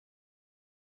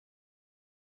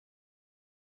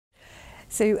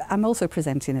So I'm also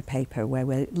presenting a paper where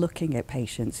we're looking at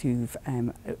patients who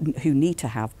need to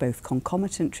have both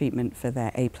concomitant treatment for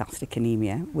their aplastic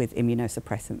anemia with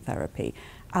immunosuppressant therapy,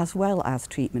 as well as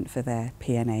treatment for their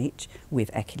PNH with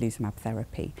Eculizumab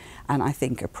therapy. And I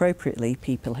think appropriately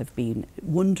people have been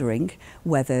wondering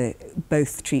whether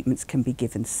both treatments can be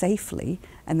given safely,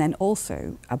 and then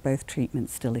also are both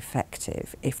treatments still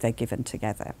effective if they're given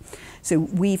together. So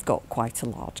we've got quite a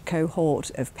large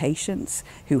cohort of patients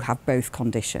who have both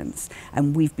conditions,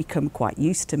 and we've become quite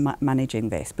used to managing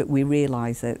this, but we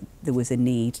realised that there was a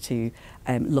need to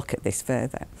look at this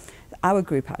further. Our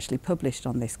group actually published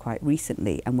on this quite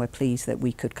recently, and we're pleased that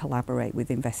we could collaborate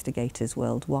with investigators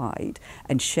worldwide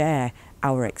and share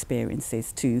our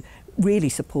experiences to really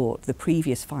support the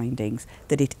previous findings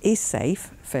that it is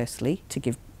safe, firstly, to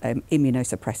give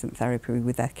immunosuppressant therapy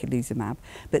with Eculizumab,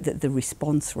 but that the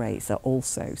response rates are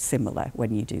also similar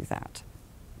when you do that.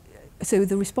 So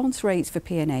the response rates for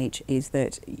PNH is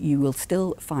that you will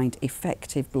still find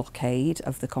effective blockade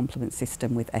of the complement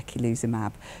system with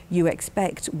Eculizumab. You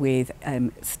expect with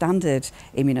standard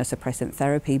immunosuppressant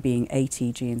therapy being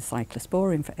ATG and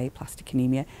cyclosporin for aplastic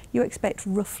anemia, you expect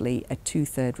roughly a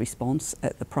 2/3 response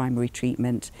at the primary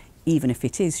treatment, even if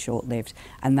it is short-lived,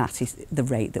 and that is the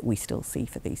rate that we still see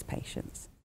for these patients.